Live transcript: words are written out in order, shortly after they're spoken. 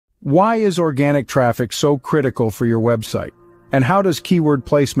Why is organic traffic so critical for your website? And how does keyword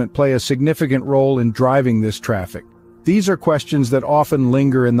placement play a significant role in driving this traffic? These are questions that often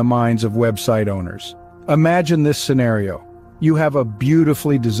linger in the minds of website owners. Imagine this scenario. You have a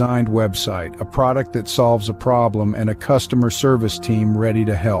beautifully designed website, a product that solves a problem, and a customer service team ready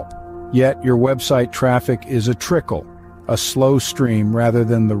to help. Yet your website traffic is a trickle, a slow stream rather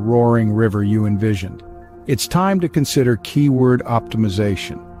than the roaring river you envisioned. It's time to consider keyword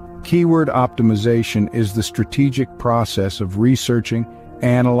optimization. Keyword optimization is the strategic process of researching,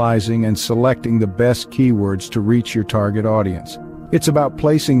 analyzing, and selecting the best keywords to reach your target audience. It's about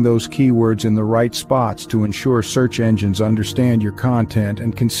placing those keywords in the right spots to ensure search engines understand your content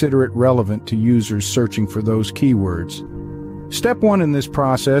and consider it relevant to users searching for those keywords. Step 1 in this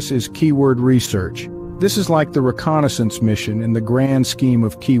process is keyword research. This is like the reconnaissance mission in the grand scheme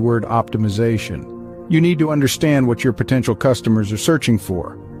of keyword optimization. You need to understand what your potential customers are searching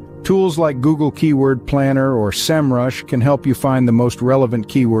for. Tools like Google Keyword Planner or SEMrush can help you find the most relevant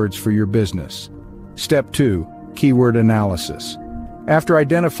keywords for your business. Step 2. Keyword analysis. After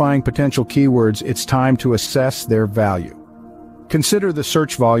identifying potential keywords, it's time to assess their value. Consider the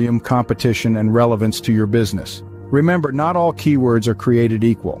search volume, competition, and relevance to your business. Remember, not all keywords are created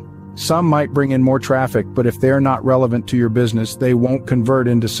equal. Some might bring in more traffic, but if they're not relevant to your business, they won't convert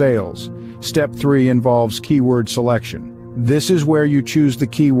into sales. Step 3 involves keyword selection. This is where you choose the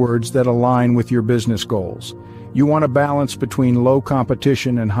keywords that align with your business goals. You want a balance between low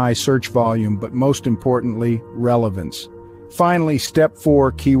competition and high search volume, but most importantly, relevance. Finally, step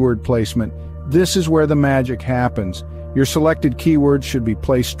 4, keyword placement. This is where the magic happens. Your selected keywords should be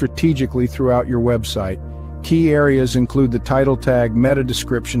placed strategically throughout your website. Key areas include the title tag, meta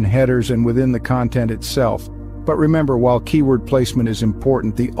description, headers, and within the content itself. But remember, while keyword placement is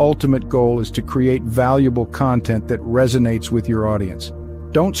important, the ultimate goal is to create valuable content that resonates with your audience.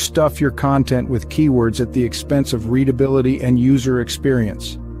 Don't stuff your content with keywords at the expense of readability and user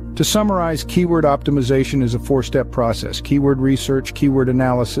experience. To summarize, keyword optimization is a 4-step process: keyword research, keyword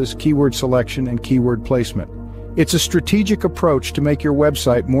analysis, keyword selection, and keyword placement. It's a strategic approach to make your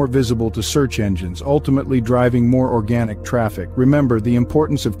website more visible to search engines, ultimately driving more organic traffic. Remember, the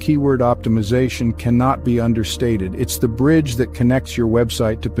importance of keyword optimization cannot be understated. It's the bridge that connects your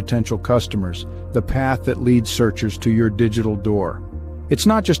website to potential customers, the path that leads searchers to your digital door. It's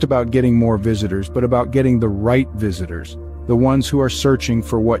not just about getting more visitors, but about getting the right visitors, the ones who are searching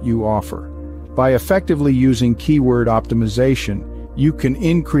for what you offer. By effectively using keyword optimization, you can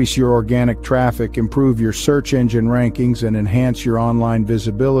increase your organic traffic, improve your search engine rankings, and enhance your online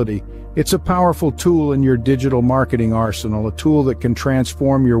visibility. It's a powerful tool in your digital marketing arsenal, a tool that can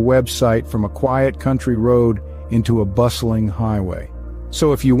transform your website from a quiet country road into a bustling highway.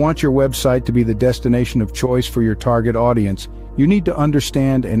 So if you want your website to be the destination of choice for your target audience, you need to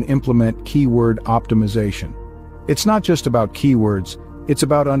understand and implement keyword optimization. It's not just about keywords. It's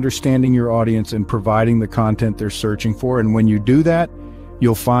about understanding your audience and providing the content they're searching for, and when you do that,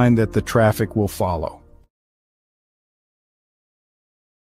 you'll find that the traffic will follow.